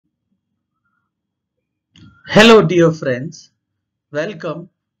Hello dear friends, welcome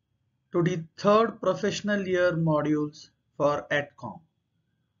to the third professional year modules for EdCom.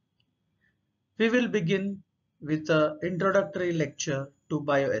 We will begin with an introductory lecture to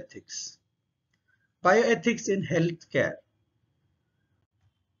bioethics. Bioethics in healthcare.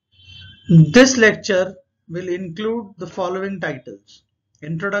 This lecture will include the following titles: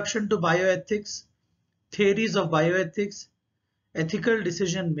 Introduction to Bioethics, Theories of Bioethics, Ethical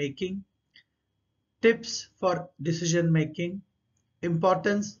Decision Making, Tips for Decision Making,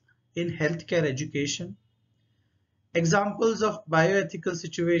 Importance in Healthcare Education, examples of bioethical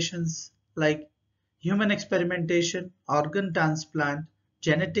situations like human experimentation, organ transplant,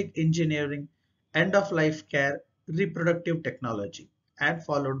 genetic engineering, end-of-life care, reproductive technology, and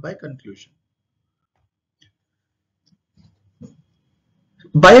followed by conclusion.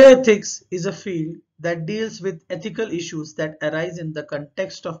 Bioethics is a field that deals with ethical issues that arise in the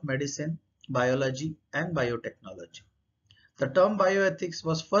context of medicine, biology, and biotechnology. The term bioethics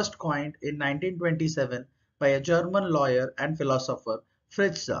was first coined in 1927 by a German lawyer and philosopher,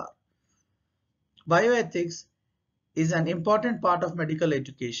 Fritz Zar. Bioethics is an important part of medical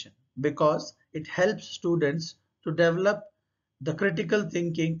education because it helps students to develop the critical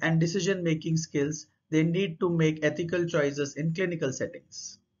thinking and decision-making skills they need to make ethical choices in clinical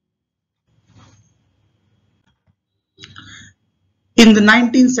settings. In the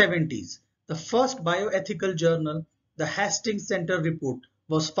 1970s, the first bioethical journal, the Hastings Center Report,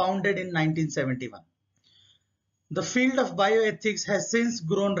 was founded in 1971. The field of bioethics has since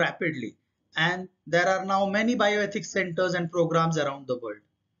grown rapidly, and there are now many bioethics centers and programs around the world.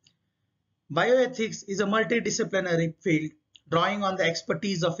 Bioethics is a multidisciplinary field drawing on the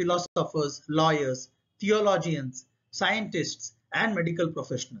expertise of philosophers, lawyers, theologians, scientists, and medical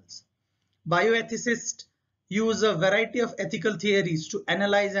professionals. Bioethicists use a variety of ethical theories to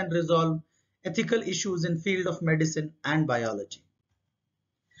analyze and resolve ethical issues in field of medicine and biology.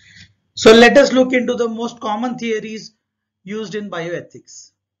 So let us look into the most common theories used in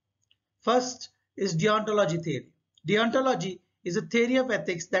bioethics. First is deontology theory. Deontology is a theory of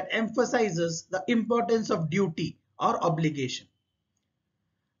ethics that emphasizes the importance of duty or obligation.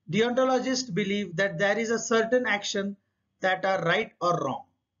 Deontologists believe that there is a certain action that are right or wrong,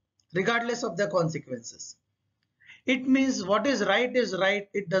 regardless of the consequences. It means what is right is right.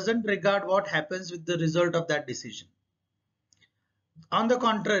 It doesn't regard what happens with the result of that decision. On the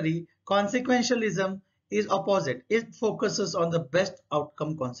contrary, consequentialism is opposite. It focuses on the best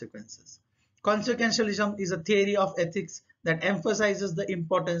outcome consequences. Consequentialism is a theory of ethics that emphasizes the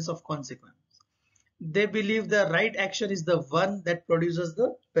importance of consequence. They believe the right action is the one that produces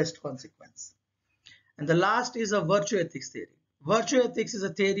the best consequence. And the last is a virtue ethics theory. Virtue ethics is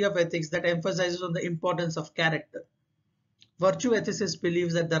a theory of ethics that emphasizes on the importance of character. Virtue ethicists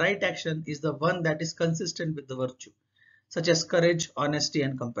believe that the right action is the one that is consistent with the virtue, such as courage, honesty,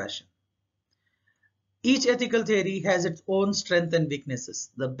 and compassion. Each ethical theory has its own strengths and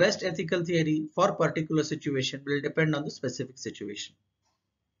weaknesses. The best ethical theory for a particular situation will depend on the specific situation.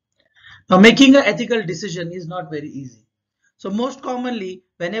 Now, making an ethical decision is not very easy. So most commonly,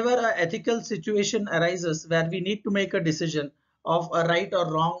 whenever an ethical situation arises where we need to make a decision of a right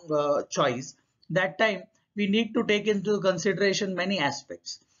or wrong choice, that time we need to take into consideration many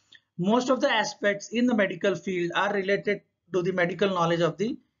aspects. Most of the aspects in the medical field are related to the medical knowledge of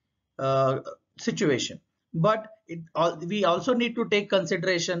the situation, but we also need to take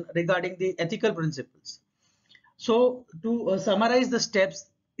consideration regarding the ethical principles. So to summarize the steps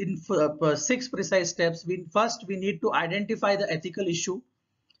in 6 precise steps, first we need to identify the ethical issue.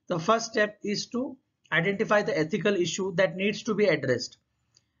 The first step is to identify the ethical issue that needs to be addressed.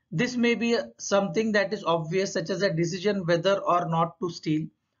 This may be something that is obvious, such as a decision whether or not to steal,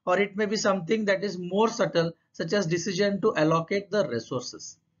 or it may be something that is more subtle, such as decision to allocate the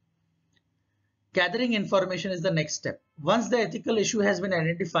resources. Gathering information is the next step. Once the ethical issue has been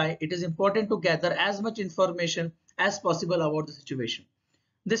identified, it is important to gather as much information as possible about the situation.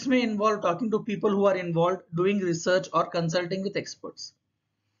 This may involve talking to people who are involved, doing research, or consulting with experts.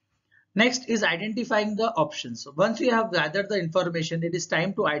 Next is identifying the options. So once you have gathered the information, it is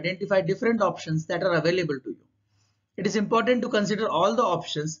time to identify different options that are available to you. It is important to consider all the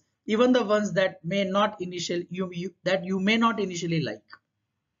options, even the ones that you may not initially like.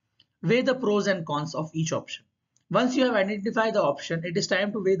 Weigh the pros and cons of each option. Once you have identified the option, it is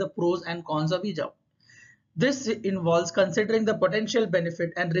time to weigh the pros and cons of each option. This involves considering the potential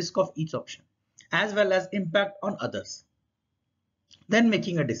benefit and risk of each option, as well as impact on others. Then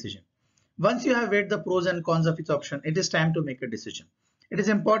making a decision. Once you have weighed the pros and cons of each option, it is time to make a decision. It is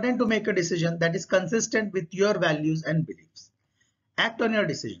important to make a decision that is consistent with your values and beliefs. Act on your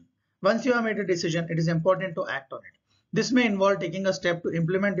decision. Once you have made a decision, it is important to act on it. This may involve taking a step to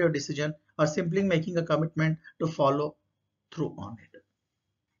implement your decision or simply making a commitment to follow through on it.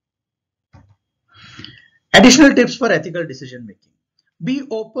 Additional tips for ethical decision making. Be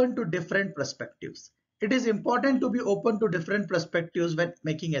open to different perspectives. It is important to be open to different perspectives when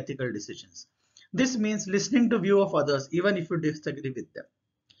making ethical decisions. This means listening to view of others even if you disagree with them.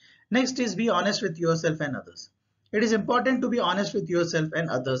 Next is be honest with yourself and others. It is important to be honest with yourself and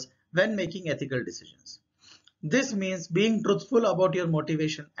others when making ethical decisions. This means being truthful about your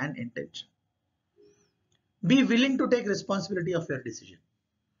motivation and intention. Be willing to take responsibility of your decision.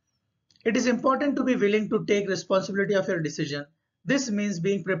 It is important to be willing to take responsibility of your decision. This means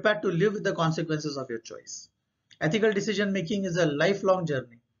being prepared to live with the consequences of your choice. Ethical decision making is a lifelong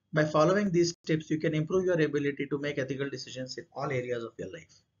journey. By following these tips, you can improve your ability to make ethical decisions in all areas of your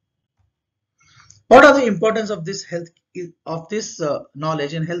life. What are the importance of this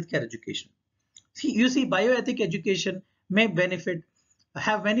knowledge in healthcare education? You see, bioethic education may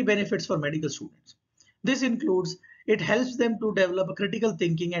have many benefits for medical students. This includes it helps them to develop a critical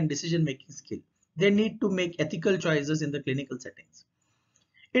thinking and decision making skill. They need to make ethical choices in the clinical settings.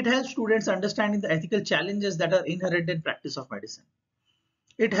 It helps students understanding the ethical challenges that are inherent in practice of medicine.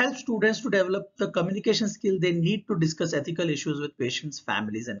 It helps students to develop the communication skill they need to discuss ethical issues with patients,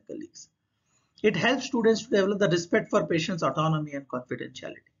 families, and colleagues. It helps students to develop the respect for patients' autonomy and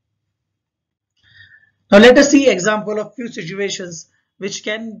confidentiality. Now let us see example of few situations which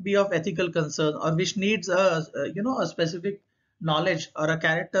can be of ethical concern or which needs a specific knowledge or a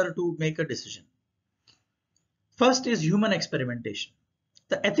character to make a decision. First is human experimentation.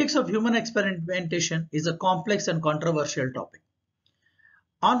 The ethics of human experimentation is a complex and controversial topic.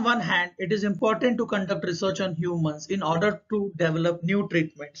 On one hand, it is important to conduct research on humans in order to develop new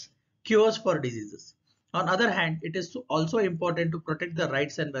treatments, cures for diseases. On the other hand, it is also important to protect the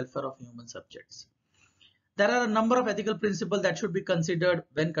rights and welfare of human subjects. There are a number of ethical principles that should be considered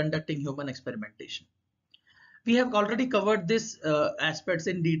when conducting human experimentation. We have already covered these aspects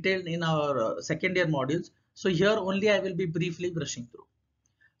in detail in our second year modules. So here only I will be briefly brushing through.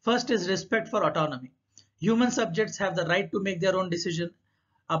 First is respect for autonomy. Human subjects have the right to make their own decision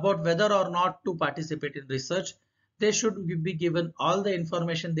about whether or not to participate in research. They should be given all the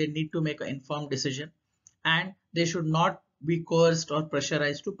information they need to make an informed decision, and they should not be coerced or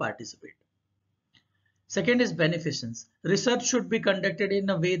pressurized to participate. Second is beneficence. Research should be conducted in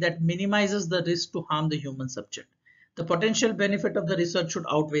a way that minimizes the risk to harm the human subject. The potential benefit of the research should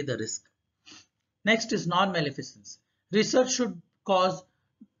outweigh the risk. Next is non-maleficence. Research should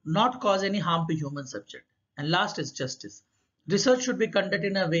not cause any harm to human subject. And last is justice. Research should be conducted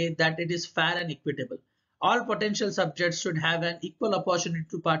in a way that it is fair and equitable. All potential subjects should have an equal opportunity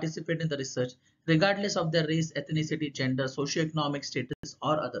to participate in the research, regardless of their race, ethnicity, gender, socioeconomic status,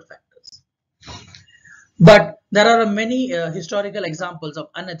 or other factors. But there are many historical examples of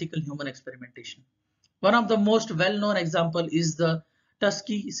unethical human experimentation. One of the most well-known example is the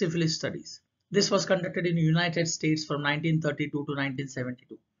Tuskegee syphilis studies. This was conducted in the United States from 1932 to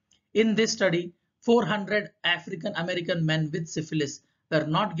 1972. In this study, 400 African American men with syphilis were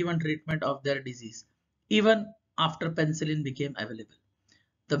not given treatment of their disease, even after penicillin became available.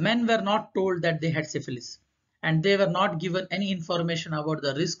 The men were not told that they had syphilis, and they were not given any information about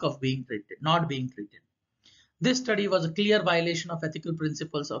the risk of not being treated. This study was a clear violation of ethical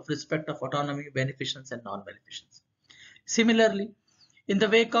principles of respect of autonomy, beneficence, and non-beneficence. Similarly, in the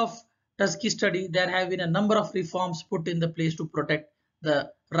wake of Tuskegee study, there have been a number of reforms put in the place to protect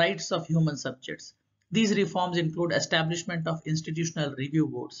the rights of human subjects. These reforms include establishment of institutional review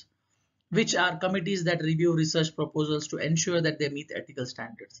boards, which are committees that review research proposals to ensure that they meet ethical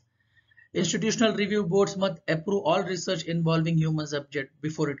standards. Institutional review boards must approve all research involving human subjects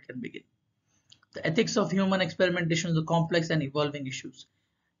before it can begin. The ethics of human experimentation is a complex and evolving issue.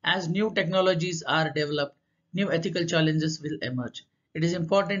 As new technologies are developed, new ethical challenges will emerge. It is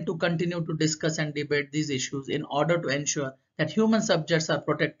important to continue to discuss and debate these issues in order to ensure that human subjects are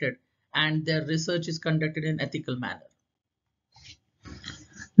protected and their research is conducted in an ethical manner.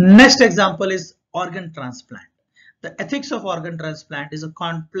 Next example is organ transplant. The ethics of organ transplant is a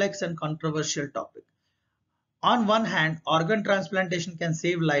complex and controversial topic. On one hand, organ transplantation can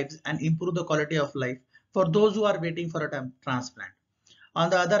save lives and improve the quality of life for those who are waiting for a transplant. On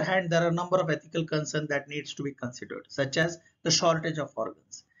the other hand, there are a number of ethical concerns that needs to be considered, such as the shortage of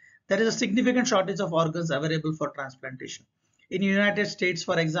organs. There is a significant shortage of organs available for transplantation. In the United States,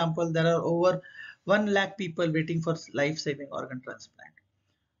 for example, there are over 1 lakh people waiting for life-saving organ transplant.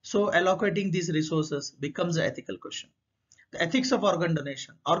 So allocating these resources becomes an ethical question. The ethics of organ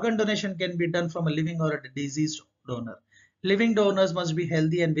donation. Organ donation can be done from a living or a deceased donor. Living donors must be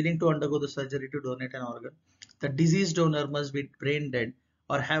healthy and willing to undergo the surgery to donate an organ. The deceased donor must be brain dead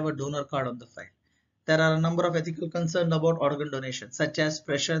or have a donor card on the file. There are a number of ethical concerns about organ donation, such as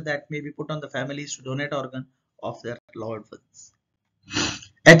pressure that may be put on the families to donate organ of their loved ones.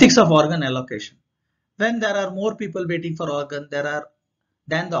 Ethics of organ allocation. When there are more people waiting for organ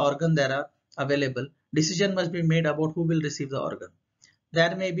than the organ there are available, decision must be made about who will receive the organ.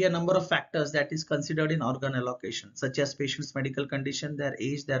 There may be a number of factors that is considered in organ allocation, such as patient's medical condition, their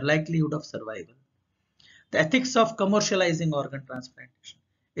age, their likelihood of survival. The ethics of commercializing organ transplantation.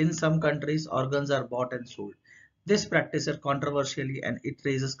 In some countries, organs are bought and sold. This practice is controversially and it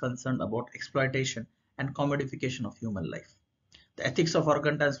raises concern about exploitation and commodification of human life. The ethics of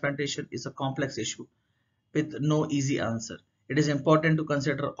organ transplantation is a complex issue with no easy answer. It is important to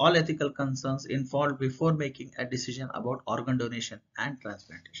consider all ethical concerns involved before making a decision about organ donation and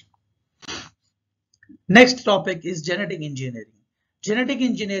transplantation. Next topic is genetic engineering. Genetic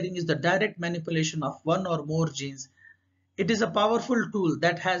engineering is the direct manipulation of one or more genes. It is a powerful tool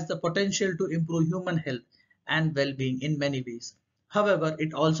that has the potential to improve human health and well-being in many ways. However,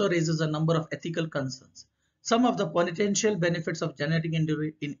 it also raises a number of ethical concerns. Some of the potential benefits of genetic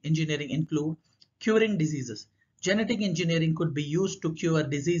engineering include curing diseases. Genetic engineering could be used to cure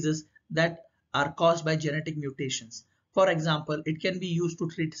diseases that are caused by genetic mutations. For example, it can be used to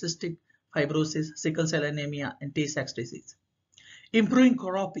treat cystic fibrosis, sickle cell anemia, and Tay-Sachs disease. Improving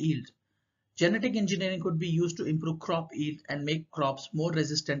crop yield. Genetic engineering could be used to improve crop yield and make crops more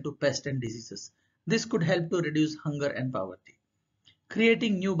resistant to pests and diseases. This could help to reduce hunger and poverty.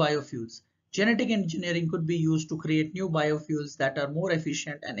 Creating new biofuels. Genetic engineering could be used to create new biofuels that are more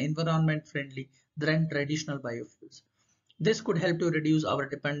efficient and environment friendly than traditional biofuels. This could help to reduce our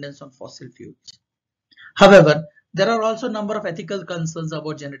dependence on fossil fuels. However, there are also a number of ethical concerns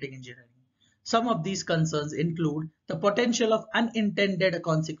about genetic engineering. Some of these concerns include the potential of unintended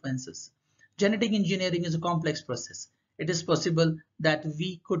consequences. Genetic engineering is a complex process. It is possible that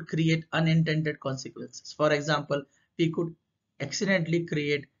we could create unintended consequences. For example, we could accidentally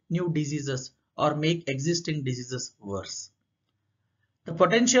create new diseases or make existing diseases worse. The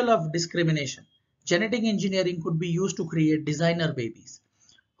potential of discrimination. Genetic engineering could be used to create designer babies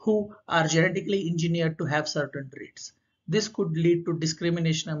who are genetically engineered to have certain traits. This could lead to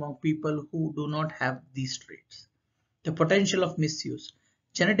discrimination among people who do not have these traits. The potential of misuse.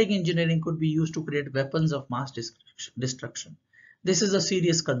 Genetic engineering could be used to create weapons of mass destruction. This is a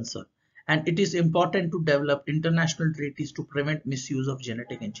serious concern, and it is important to develop international treaties to prevent misuse of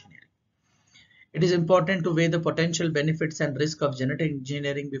genetic engineering. It is important to weigh the potential benefits and risk of genetic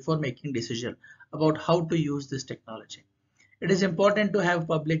engineering before making decisions about how to use this technology. It is important to have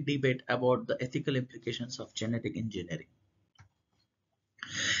public debate about the ethical implications of genetic engineering.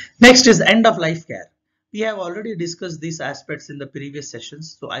 Next is end of life care. We have already discussed these aspects in the previous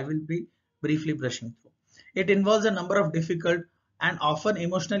sessions, so I will be briefly brushing through. It involves a number of difficult and often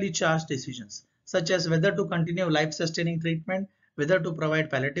emotionally charged decisions, such as whether to continue life-sustaining treatment, whether to provide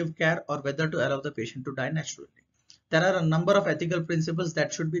palliative care, or whether to allow the patient to die naturally. There are a number of ethical principles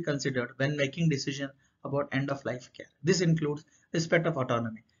that should be considered when making decisions about end-of-life care. This includes respect of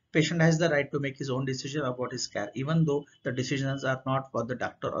autonomy. Patient has the right to make his own decision about his care, even though the decisions are not what the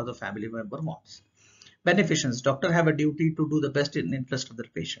doctor or the family member wants. Beneficence. Doctors have a duty to do the best in the interest of their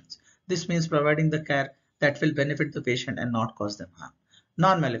patients. This means providing the care that will benefit the patient and not cause them harm.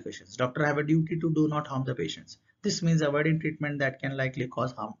 Non-maleficence. Doctors have a duty to do not harm the patients. This means avoiding treatment that can likely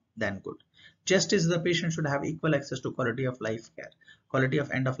cause harm than good. Justice. The patient should have equal access to quality of life care, quality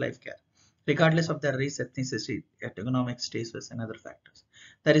of end of life care, regardless of their race, ethnicity, economic status, and other factors.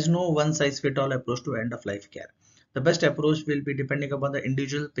 There is no one-size-fits-all approach to end of life care. The best approach will be depending upon the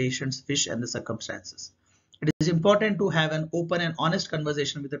individual patient's wish and the circumstances. It is important to have an open and honest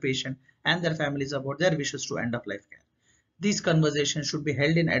conversation with the patient and their families about their wishes to end of life care. These conversations should be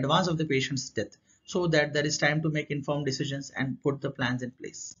held in advance of the patient's death so that there is time to make informed decisions and put the plans in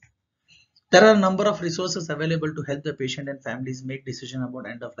place. There are a number of resources available to help the patient and families make decisions about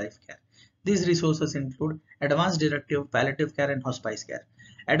end of life care. These resources include Advanced Directive, Palliative Care, and Hospice Care.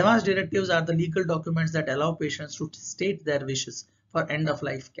 Advanced directives are the legal documents that allow patients to state their wishes for end of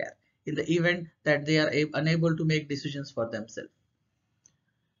life care in the event that they are unable to make decisions for themselves.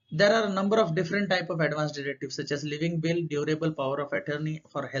 There are a number of different types of advanced directives such as living will, durable power of attorney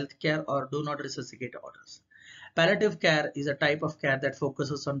for health care, or do not resuscitate orders. Palliative care is a type of care that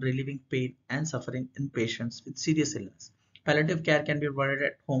focuses on relieving pain and suffering in patients with serious illness. Palliative care can be provided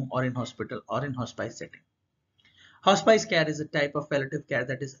at home or in hospital or in hospice setting. Hospice care is a type of palliative care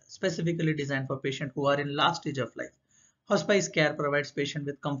that is specifically designed for patients who are in last stage of life. Hospice care provides patients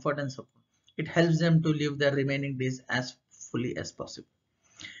with comfort and support. It helps them to live their remaining days as peacefully as possible.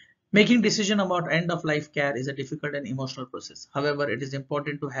 Making decision about end of life care is a difficult and emotional process. However, it is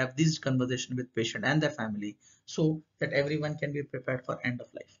important to have this conversation with patient and their family so that everyone can be prepared for end of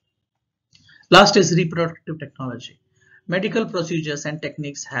life. Last is reproductive technology. Medical procedures and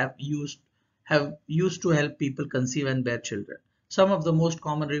techniques have used to help people conceive and bear children. Some of the most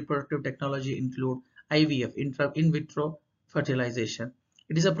common reproductive technology include IVF, in vitro fertilization.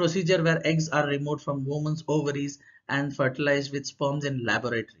 It is a procedure where eggs are removed from women's ovaries and fertilized with sperms in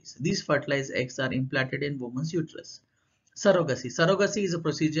laboratories. These fertilized eggs are implanted in woman's uterus. Surrogacy. Surrogacy is a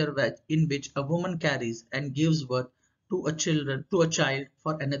procedure in which a woman carries and gives birth to a child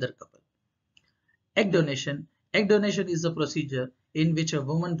for another couple. Egg donation. Egg donation is a procedure in which a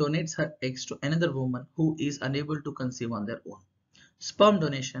woman donates her eggs to another woman who is unable to conceive on their own. Sperm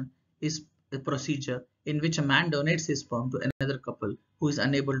donation is a procedure in which a man donates his sperm to another couple who is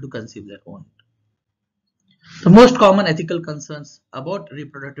unable to conceive their own. The most common ethical concerns about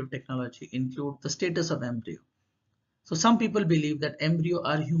reproductive technology include the status of embryo. So some people believe that embryo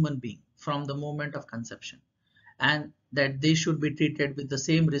are human beings from the moment of conception and that they should be treated with the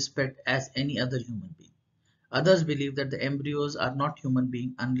same respect as any other human being. Others believe that the embryos are not human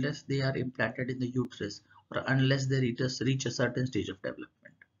beings unless they are implanted in the uterus or unless they reach a certain stage of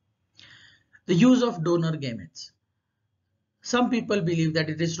development. The use of donor gametes. Some people believe that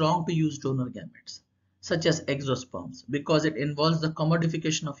it is wrong to use donor gametes, such as exosperms, because it involves the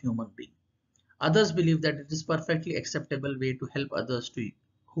commodification of human beings. Others believe that it is perfectly acceptable way to help others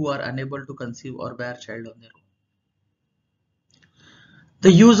who are unable to conceive or bear child on their own.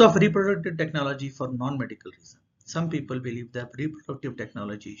 The use of reproductive technology for non-medical reasons. Some people believe that reproductive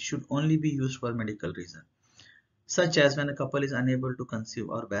technology should only be used for medical reasons, such as when a couple is unable to conceive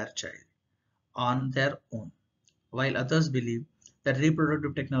or bear child on their own, while others believe that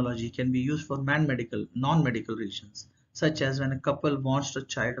reproductive technology can be used for non-medical reasons, such as when a couple wants a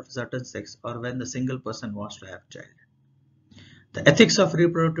child of a certain sex or when the single person wants to have a child. The ethics of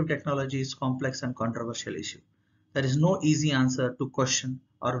reproductive technology is complex and controversial issue. There is no easy answer to question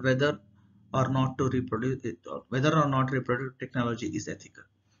or whether or not reproductive technology is ethical.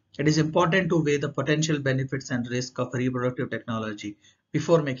 It is important to weigh the potential benefits and risk of reproductive technology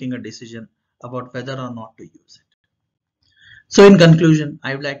before making a decision about whether or not to use it. So in conclusion,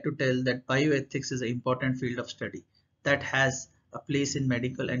 I would like to tell that bioethics is an important field of study that has a place in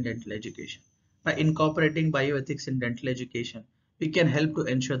medical and dental education. By incorporating bioethics in dental education, we can help to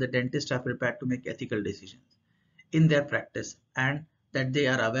ensure that dentists are prepared to make ethical decisions in their practice and that they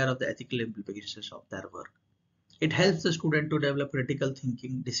are aware of the ethical implications of their work. It helps the student to develop critical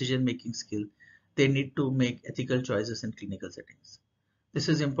thinking, decision-making skill they need to make ethical choices in clinical settings. This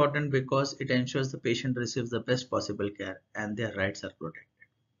is important because it ensures the patient receives the best possible care and their rights are protected.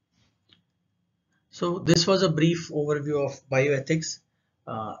 So this was a brief overview of bioethics.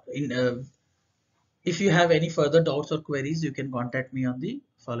 If you have any further doubts or queries, you can contact me on the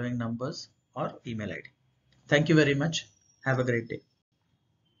following numbers or email ID. Thank you very much. Have a great day.